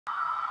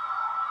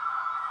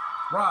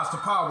Rise to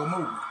Power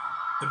movement.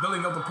 The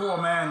building of the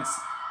poor man's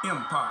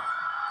empire.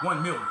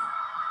 1 million.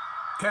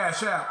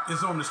 Cash App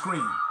is on the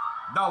screen.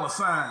 $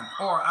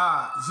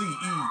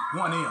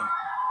 RIZE1M.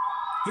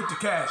 Hit the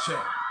Cash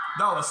App.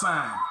 $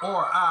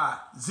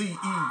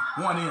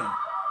 RIZE1M.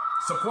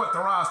 Support the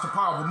Rise to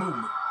Power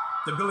movement.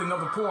 The building of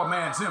the poor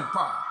man's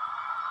empire.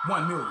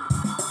 1 million.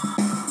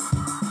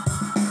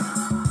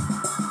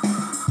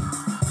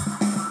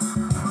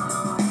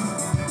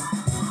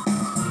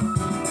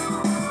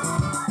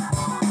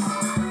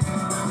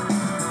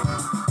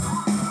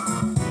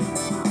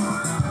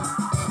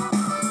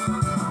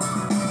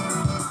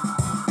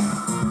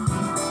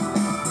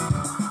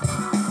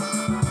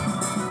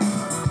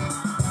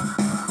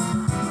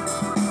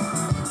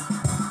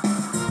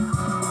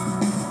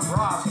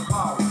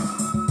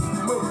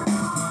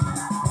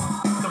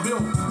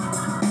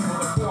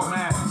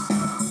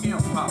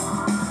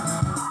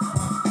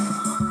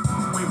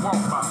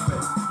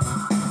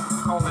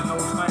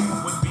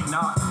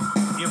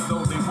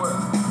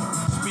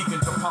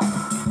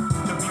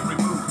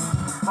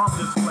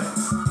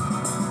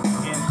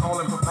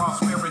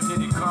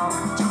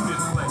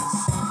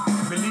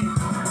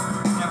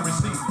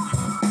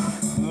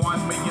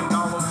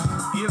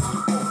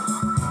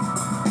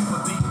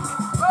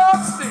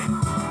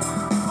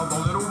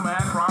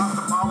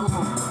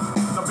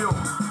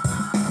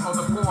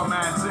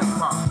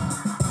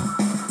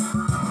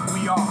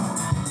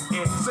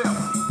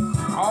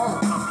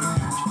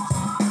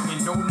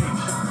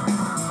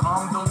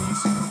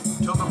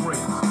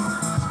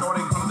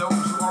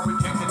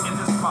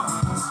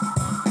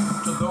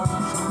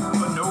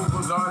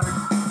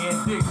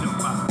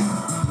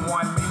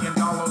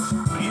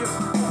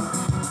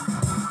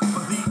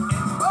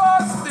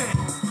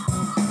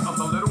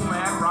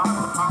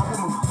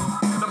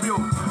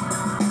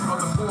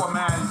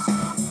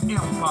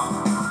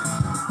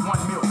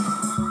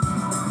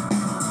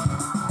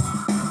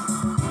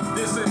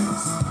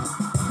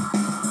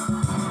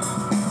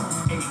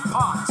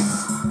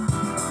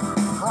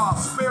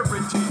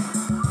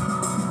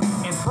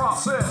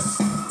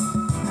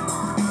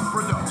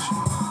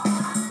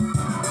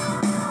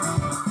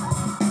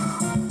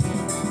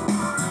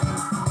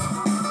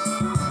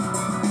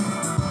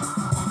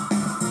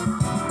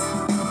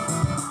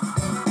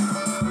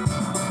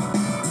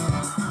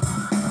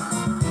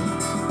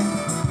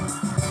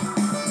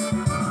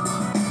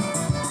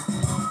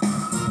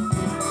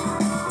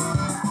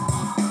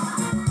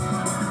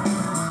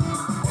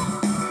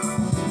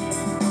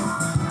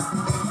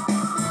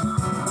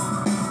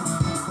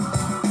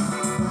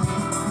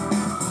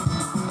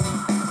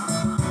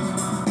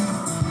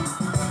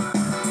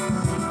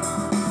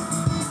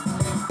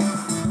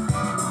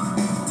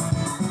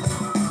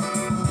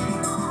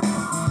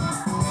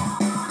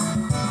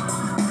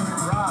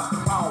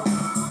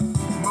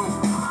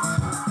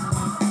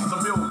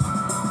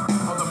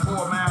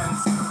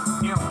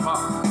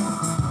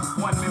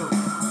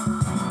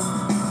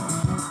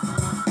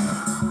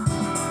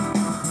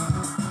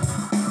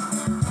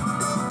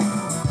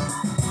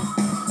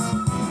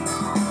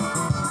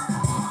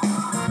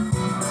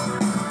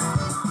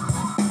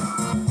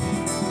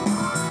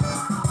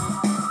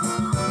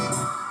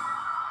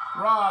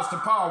 The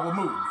Power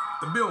movement,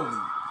 the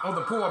building of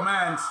the poor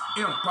man's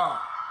empire.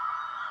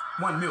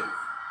 1 million.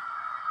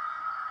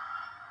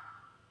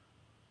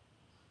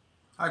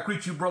 I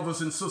greet you,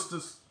 brothers and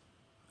sisters,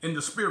 in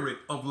the spirit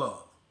of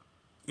love,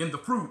 in the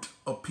fruit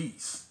of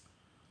peace,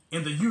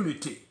 in the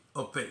unity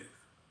of faith,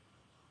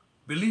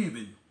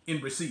 believing in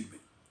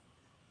receiving.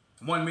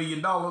 $1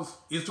 million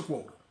is the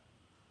quota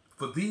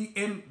for the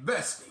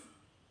investing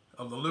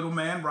of the little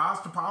man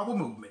Rise to Power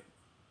movement,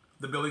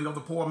 the building of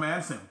the poor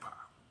man's empire.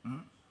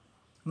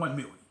 1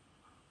 million.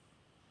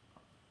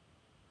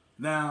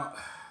 Now,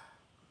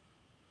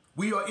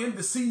 we are in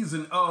the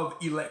season of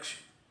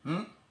election.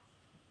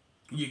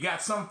 You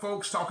got some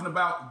folks talking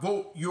about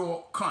vote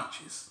your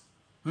conscience.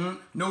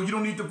 No, you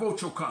don't need to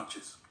vote your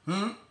conscience.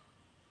 You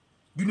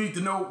need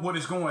to know what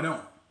is going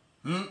on.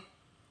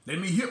 Let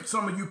me hip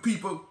some of you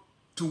people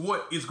to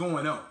what is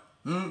going on.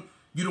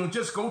 You don't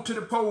just go to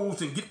the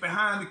polls and get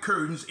behind the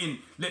curtains and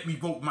let me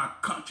vote my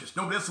conscience.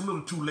 No, that's a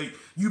little too late.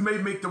 You may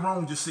make the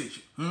wrong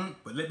decision,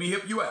 but let me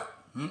help you out.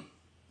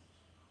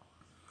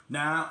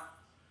 Now,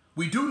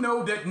 we do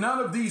know that none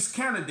of these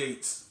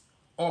candidates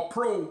are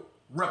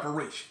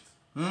pro-reparations.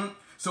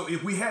 So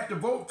if we had to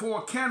vote for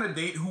a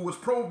candidate who was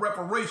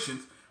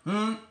pro-reparations,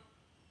 then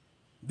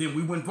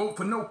we wouldn't vote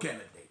for no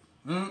candidate.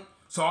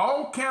 So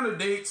all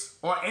candidates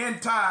are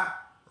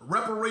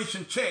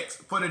anti-reparation checks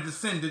for the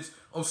descendants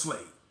of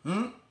slaves.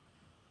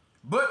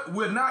 But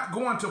we're not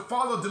going to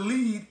follow the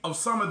lead of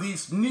some of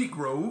these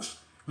Negroes.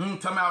 Talking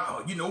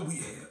about,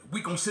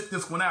 we gonna sit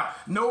this one out.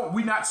 No,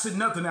 we not sitting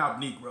nothing out,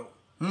 Negro.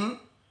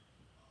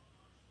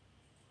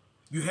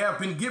 You have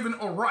been given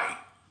a right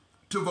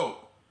to vote.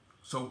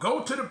 So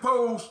go to the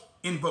polls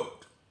and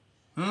vote.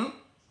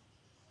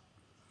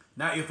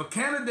 Now, if a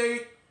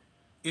candidate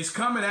is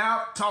coming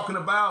out talking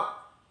about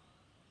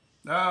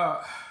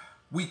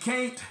we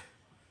can't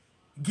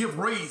give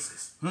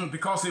raises,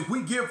 because if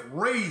we give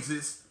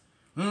raises,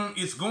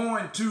 it's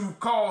going to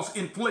cause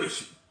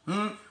inflation.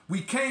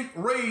 We can't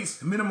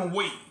raise minimum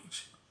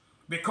wage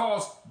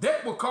because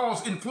that will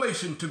cause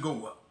inflation to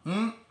go up.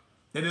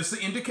 That is the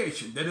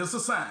indication. That is a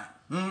sign.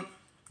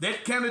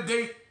 That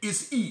candidate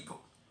is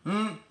evil.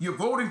 You're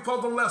voting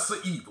for the lesser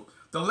evil.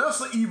 The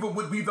lesser evil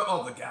would be the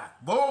other guy.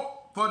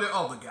 Vote for the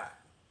other guy.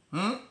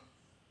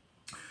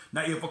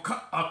 Now, if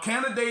a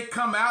candidate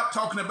come out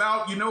talking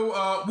about,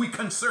 we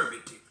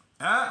conservative,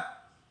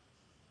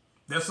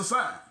 that's a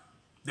sign.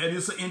 That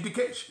is an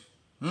indication.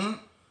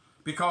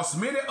 Because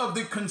many of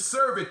the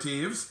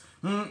conservatives,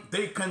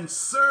 they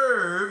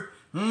conserve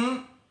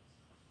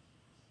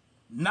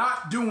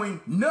not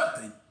doing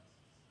nothing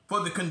for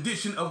the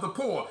condition of the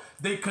poor.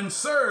 They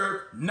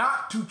conserve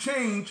not to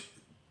change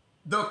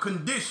the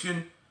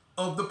condition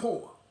of the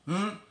poor.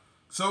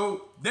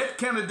 So that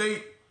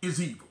candidate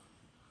is evil.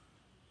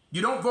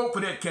 You don't vote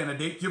for that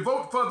candidate. You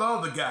vote for the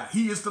other guy.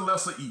 He is the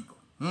lesser evil.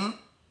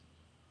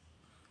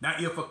 Now,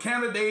 if a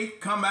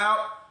candidate come out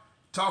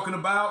talking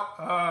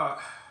about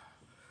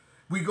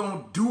we're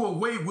going to do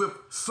away with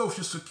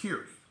Social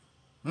Security,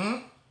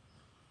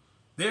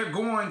 they're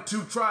going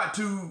to try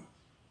to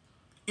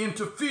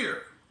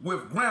interfere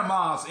with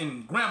grandma's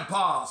and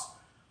grandpa's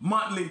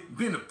monthly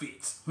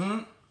benefits.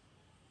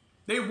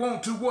 They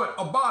want to what?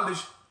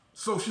 Abolish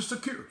Social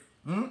Security.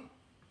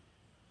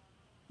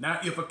 Now,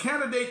 if a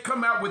candidate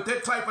come out with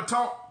that type of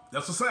talk,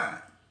 that's a sign.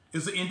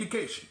 It's an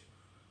indication.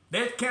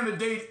 That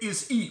candidate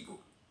is evil.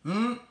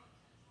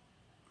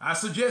 I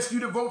suggest you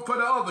to vote for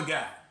the other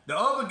guy. The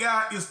other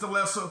guy is the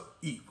lesser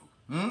evil.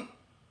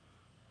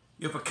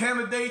 If a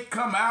candidate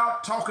come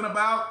out talking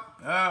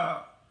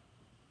about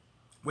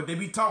what they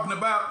be talking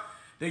about,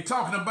 they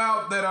talking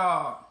about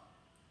that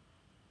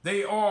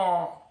they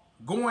are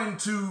going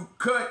to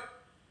cut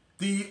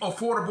the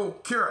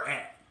Affordable Care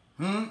Act.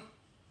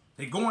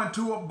 They're going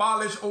to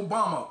abolish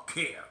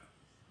Obamacare.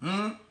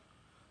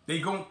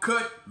 They're going to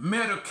cut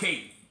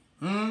Medicaid.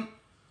 And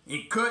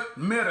cut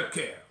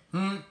Medicare.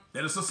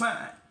 That is a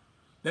sign.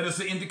 That is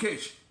an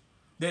indication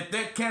that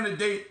that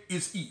candidate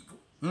is evil.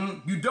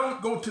 You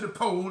don't go to the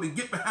poll and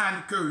get behind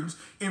the curtains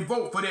and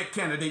vote for that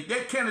candidate.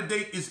 That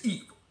candidate is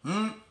evil.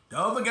 The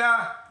other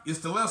guy is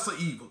the lesser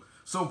evil.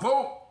 So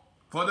vote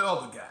for the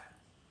other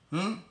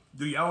guy.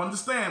 Do y'all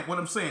understand what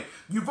I'm saying?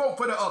 You vote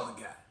for the other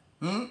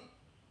guy.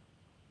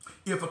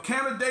 If a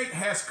candidate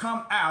has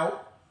come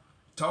out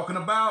talking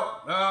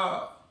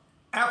about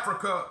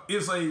Africa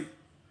is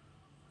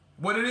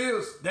what it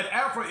is, that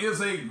Africa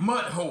is a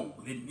mud hole,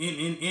 and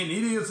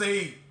it is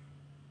a,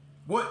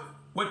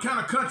 what kind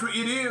of country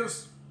it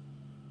is?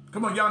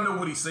 Come on, y'all know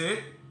what he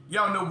said.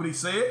 Y'all know what he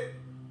said.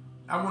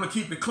 I want to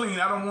keep it clean.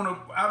 I don't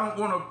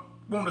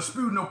want to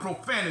spew no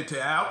profanity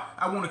out.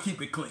 I want to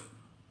keep it clean.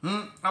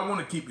 I want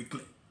to keep it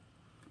clean.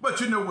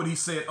 But you know what he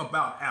said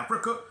about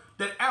Africa?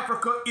 That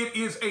Africa, it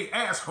is a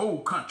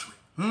asshole country.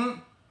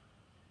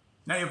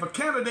 Now, if a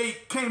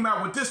candidate came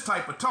out with this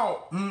type of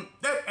talk,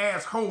 that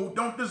asshole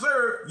don't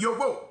deserve your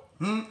vote.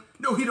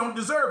 No, he don't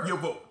deserve your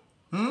vote.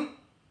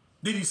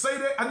 Did he say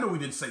that? I know he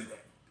didn't say that.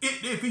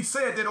 If he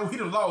said that, he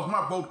done lost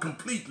my vote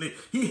completely.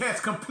 He has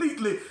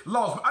completely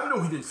lost. I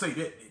know he didn't say that,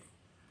 did he?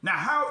 Now,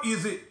 how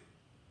is it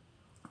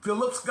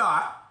Philip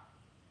Scott,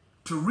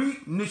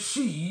 Tariq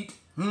Nasheed,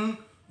 and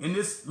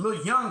this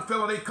little young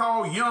fella they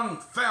call Young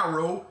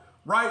Pharaoh,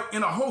 right,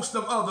 and a host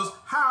of others,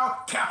 how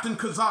Captain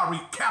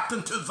Tazariot,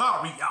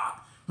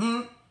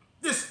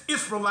 this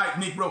Israelite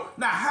Negro,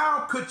 now how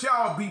could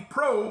y'all be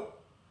pro,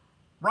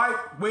 right,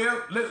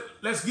 well,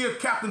 let's give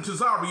Captain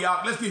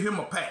Tazariot, let's give him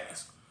a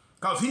pass,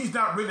 because he's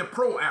not really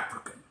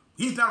pro-African.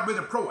 He's not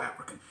really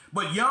pro-African.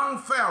 But Young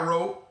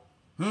Pharaoh,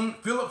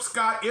 Philip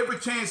Scott, every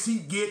chance he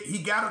get, he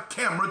got a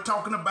camera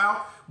talking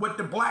about what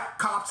the black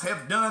cops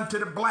have done to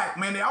the black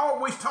man. They're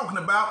always talking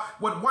about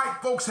what white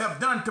folks have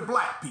done to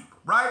black people,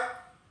 right?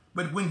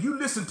 But when you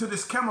listen to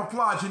this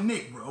camouflaging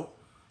Negro,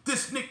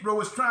 this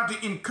Negro is trying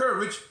to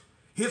encourage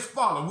his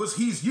followers.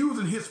 He's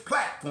using his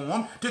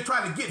platform to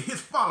try to get his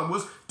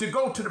followers to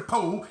go to the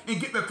poll and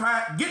get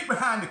behind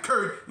the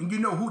curtain, and you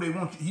know who they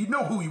want you. You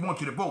know who he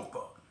wants you to vote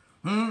for.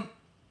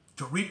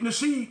 Tariq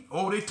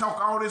Nasheed. They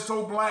talk all this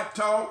old black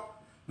talk.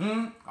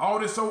 All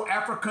this old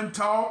African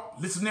talk.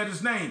 Listen at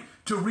his name,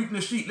 Tariq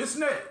Nasheed.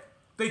 Listen at it.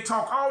 They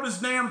talk all this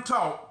damn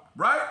talk,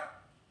 right?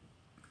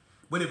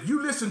 But if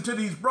you listen to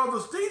these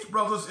brothers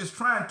is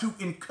trying to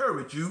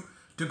encourage you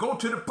to go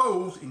to the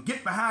polls and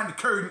get behind the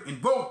curtain and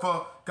vote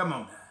for, come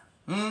on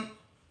now.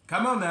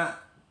 Come on now.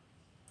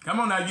 Come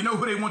on now. You know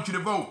who they want you to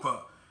vote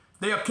for.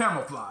 They are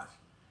camouflage.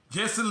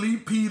 Jesse Lee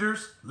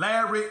Peters,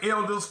 Larry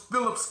Elders,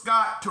 Philip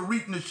Scott,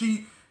 Tariq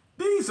Nasheed.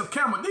 These are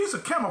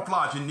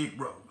camouflaging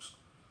Negroes.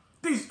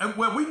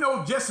 We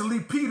know Jesse Lee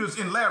Peters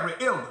and Larry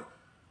Elder.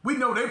 We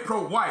know they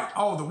pro-white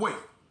all the way.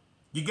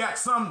 You got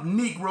some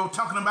Negro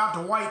talking about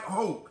the white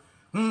hope.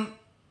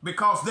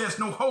 Because there's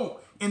no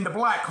hope in the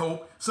black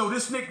hope. So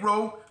this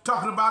Negro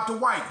talking about the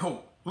white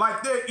hope.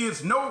 Like there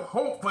is no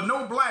hope for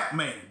no black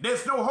man.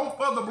 There's no hope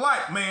for the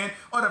black man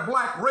or the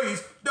black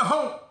race. The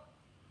hope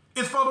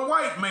is for the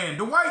white man.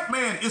 The white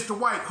man is the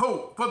white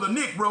hope for the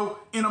Negro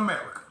in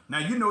America. Now,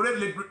 you know that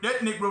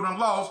Negro done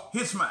lost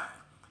his mind.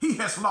 He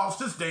has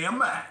lost his damn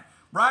mind,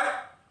 right?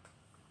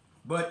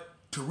 But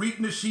Tariq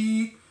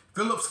Nasheed,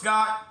 Philip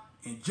Scott,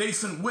 and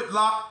Jason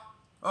Whitlock,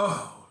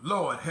 oh,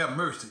 Lord have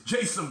mercy.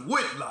 Jason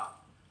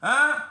Whitlock,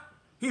 huh?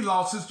 He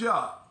lost his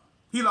job.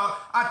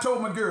 I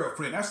told my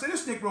girlfriend, I said,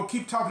 this Negro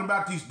keep talking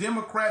about these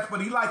Democrats,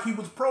 but he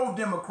was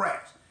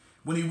pro-Democrats.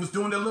 When he was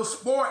doing the little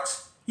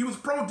sports, he was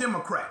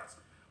pro-Democrats,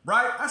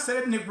 right? I said,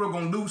 that Negro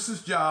gonna lose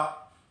his job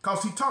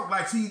because he talked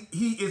like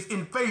he is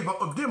in favor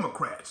of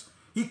Democrats.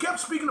 He kept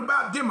speaking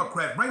about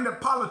Democrats, bringing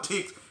up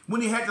politics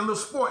when he had the little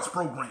sports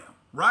program,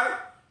 right?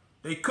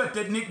 They cut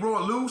that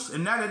Negro loose,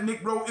 and now that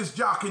Negro is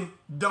jocking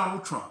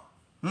Donald Trump.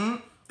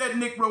 That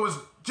Negro is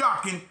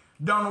jocking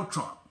Donald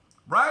Trump,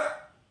 right?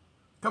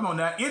 Come on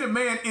now, any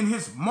man in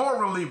his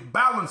morally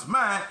balanced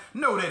mind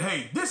know that,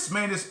 hey, this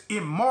man is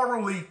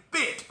immorally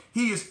fit.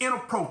 He is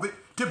inappropriate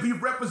to be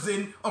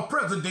representing a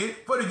president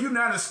for the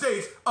United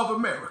States of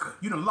America.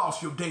 You done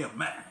lost your damn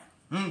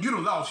mind. You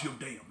done lost your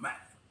damn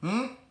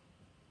mind.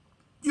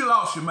 You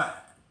lost your mind.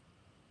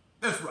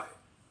 That's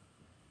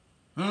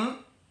right.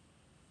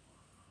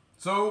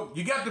 So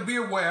you got to be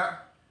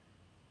aware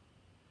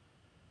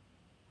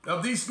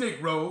of these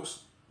Negroes.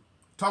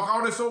 Talk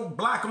all this old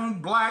black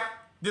on black,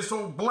 this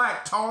old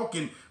black talk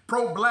and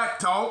pro-black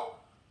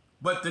talk,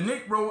 but the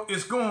Negro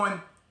is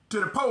going to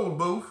the poll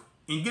booth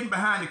and getting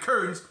behind the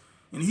curtains,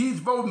 and he's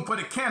voting for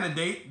the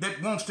candidate that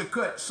wants to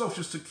cut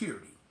Social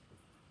Security.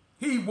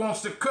 He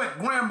wants to cut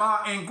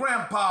grandma and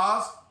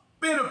grandpa's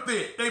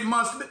benefit, they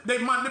monthly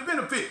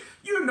benefit.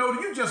 You know,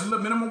 you just a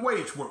little minimum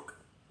wage worker.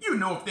 You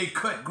know, if they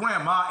cut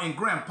grandma and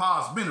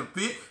grandpa's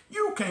benefit,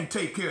 you can't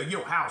take care of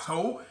your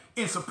household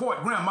and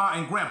support grandma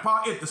and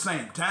grandpa at the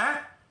same time.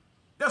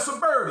 That's a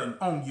burden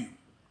on you,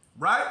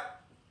 right?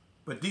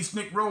 But these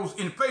Negroes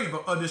in favor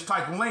of this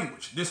type of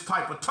language, this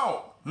type of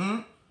talk.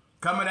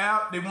 Coming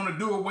out, they want to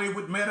do away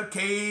with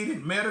Medicaid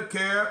and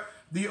Medicare,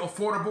 the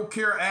Affordable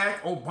Care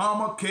Act,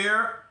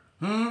 Obamacare.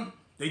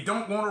 They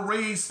don't want to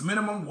raise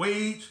minimum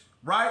wage,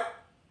 right?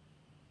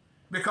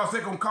 Because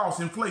they're going to cause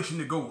inflation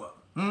to go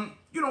up.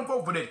 You don't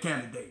vote for that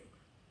candidate.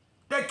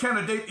 That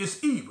candidate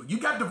is evil. You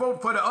got to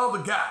vote for the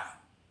other guy.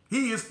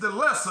 He is the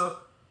lesser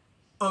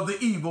of the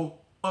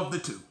evil of the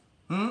two.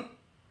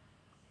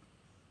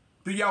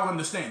 Do y'all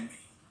understand me?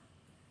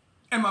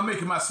 Am I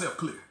making myself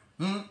clear?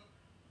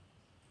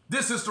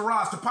 This is the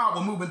Rise to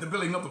Power movement, the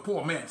building of the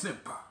poor man's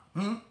empire.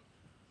 $1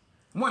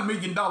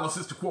 million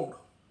is the quota.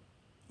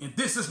 And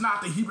this is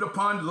not to heap it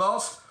upon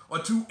lust or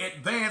to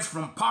advance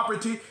from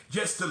poverty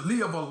just to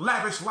live a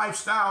lavish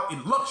lifestyle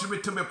in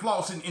luxury to be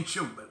flossing and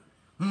showing.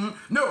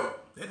 No,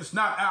 that is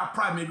not our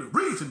primary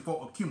reason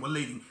for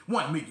accumulating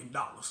 $1 million,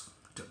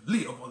 to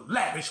live a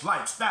lavish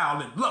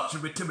lifestyle in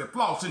luxury to be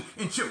flossing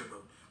and showing,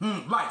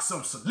 like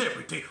some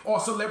celebrity or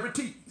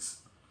celebrities,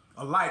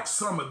 or like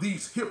some of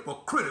these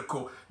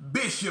hypocritical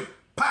bishop,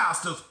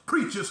 pastors,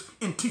 preachers,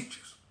 and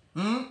teachers.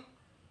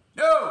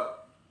 No.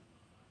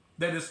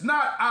 That is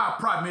not our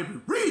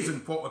primary reason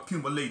for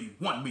accumulating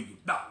 $1 million,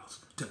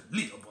 to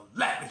live a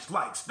lavish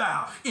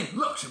lifestyle in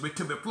luxury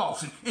to be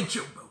flossing and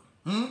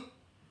showboating.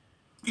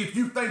 If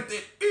you think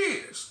that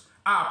is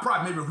our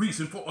primary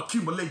reason for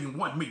accumulating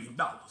 $1 million,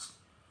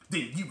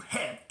 then you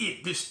have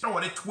it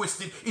distorted,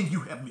 twisted, and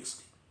you have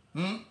missed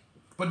it.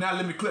 But now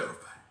let me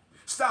clarify.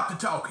 Stop the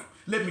talking.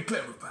 Let me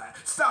clarify.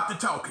 Stop the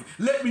talking.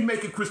 Let me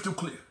make it crystal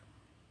clear.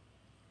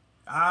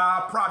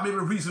 Our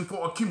primary reason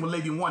for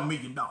accumulating $1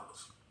 million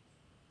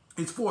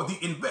is for the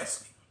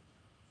investing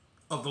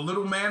of the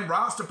Little Man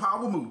Rise to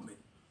Power movement,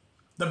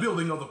 the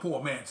building of the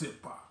poor man's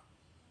empire.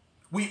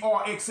 We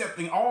are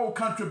accepting all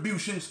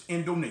contributions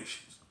and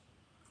donations,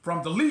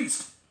 from the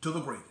least to the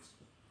greatest,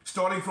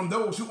 starting from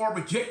those who are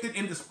rejected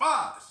and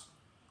despised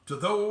to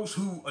those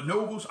who are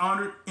nobles,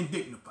 honored, and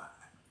dignified.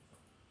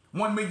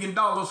 $1 million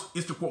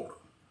is the quota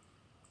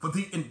for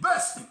the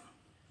investing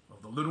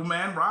of the Little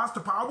Man Rise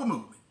to Power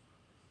movement,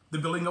 the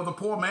building of the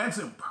poor man's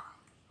empire.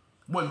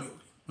 1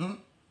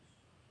 million.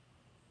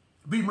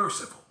 Be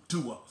merciful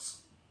to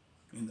us,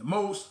 and the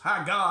Most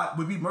High God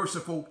will be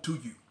merciful to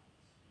you.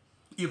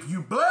 If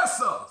you bless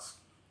us,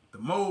 the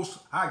Most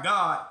High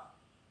God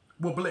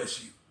will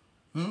bless you.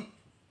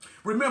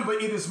 Remember,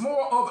 it is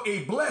more of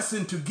a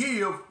blessing to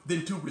give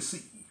than to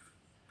receive.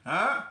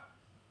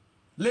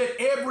 Let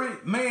every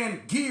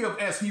man give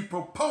as he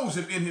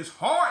proposeth in his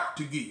heart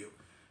to give,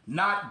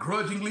 not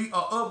grudgingly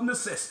or of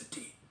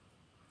necessity.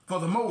 For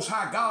the Most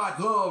High God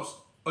loves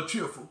a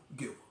cheerful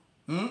giver.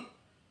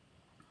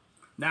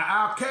 Now,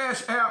 our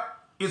Cash App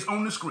is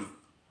on the screen.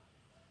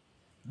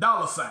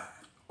 $,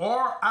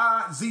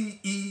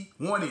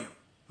 RIZE1M.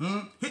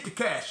 Hit the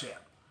Cash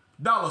App.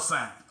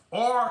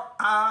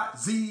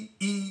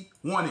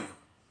 $RIZE1M.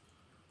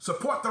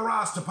 Support the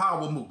Rise to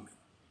Power movement,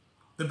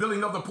 the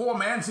building of the poor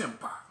man's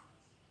empire.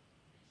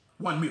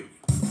 1 million.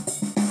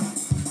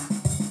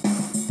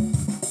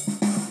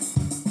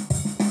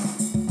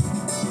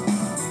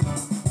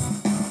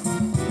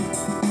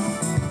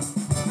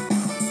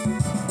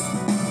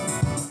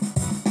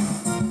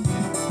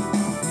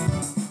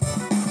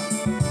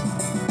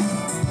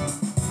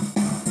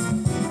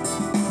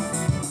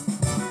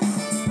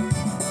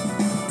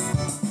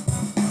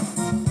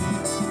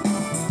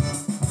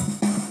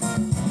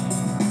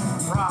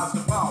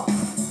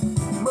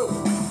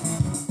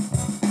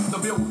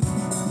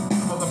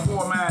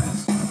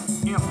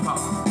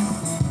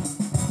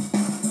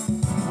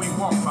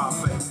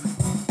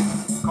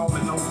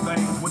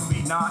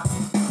 not,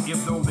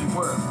 if though they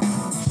were,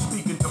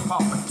 speaking to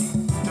poverty,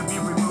 to be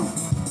removed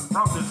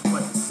from this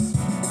place,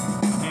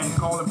 and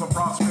calling for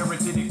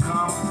prosperity to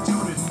come to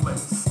this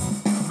place.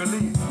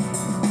 Believe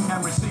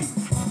and receive.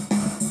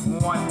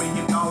 $1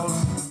 million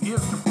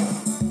is the poor.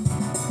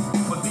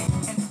 For the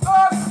and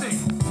thirsty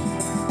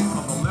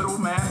of the little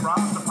man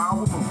rise to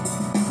power move,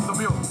 the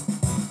building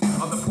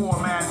of the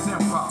poor man's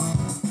empire.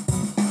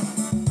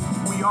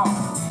 We all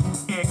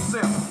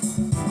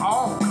accept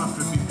all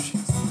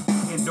contributions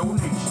and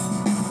donations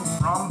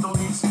from the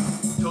least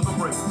to the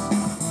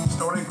greatest,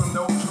 starting from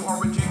those who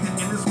are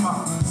rejected in this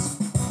bonds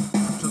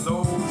to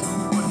those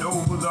who are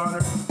noble,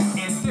 honored,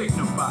 and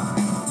dignified.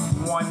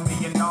 $1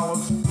 million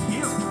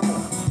is the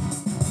poor.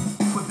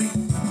 For the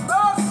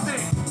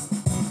thirsty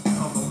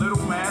of the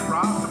little man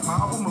rise to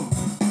power move,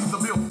 the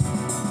building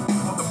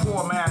of the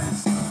poor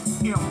man's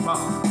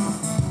empire.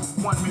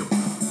 1 million.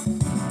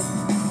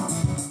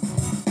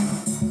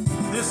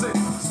 This is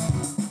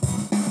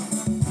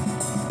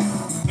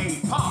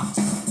a part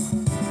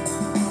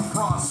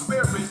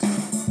prosperity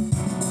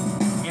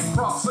and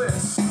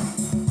process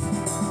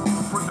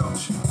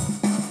production.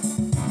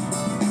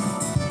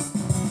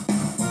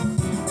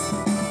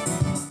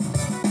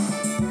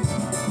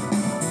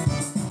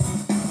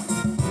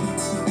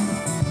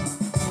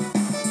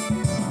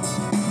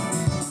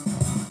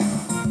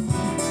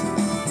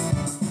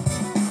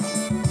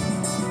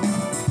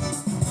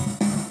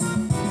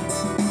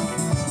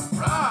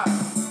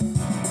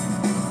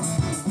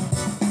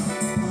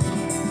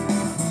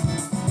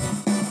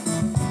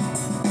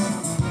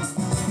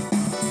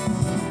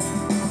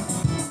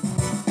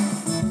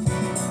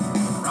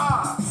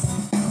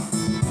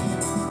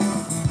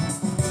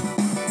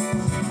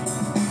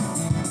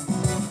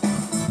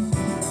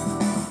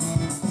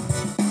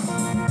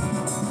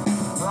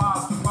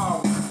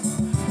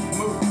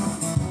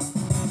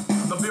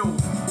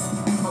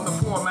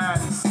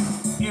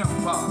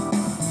 Empire.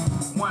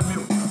 1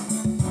 million.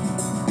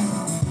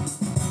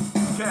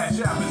 Cash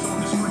App is on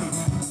the screen.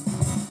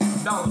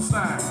 $,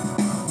 RITE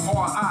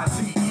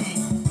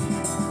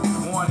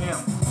 1M.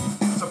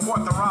 Support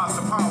the Rise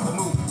to Power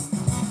movement.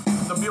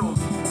 The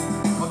building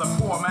of the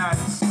poor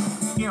man's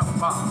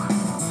empire.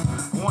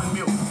 1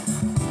 million.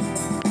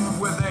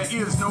 Where there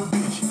is no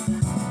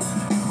vision,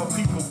 for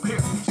people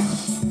perish.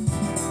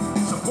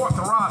 Support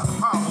the Rise to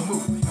Power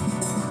movement.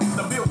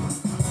 The building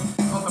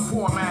of the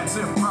poor man's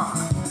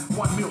empire.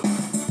 1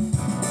 million.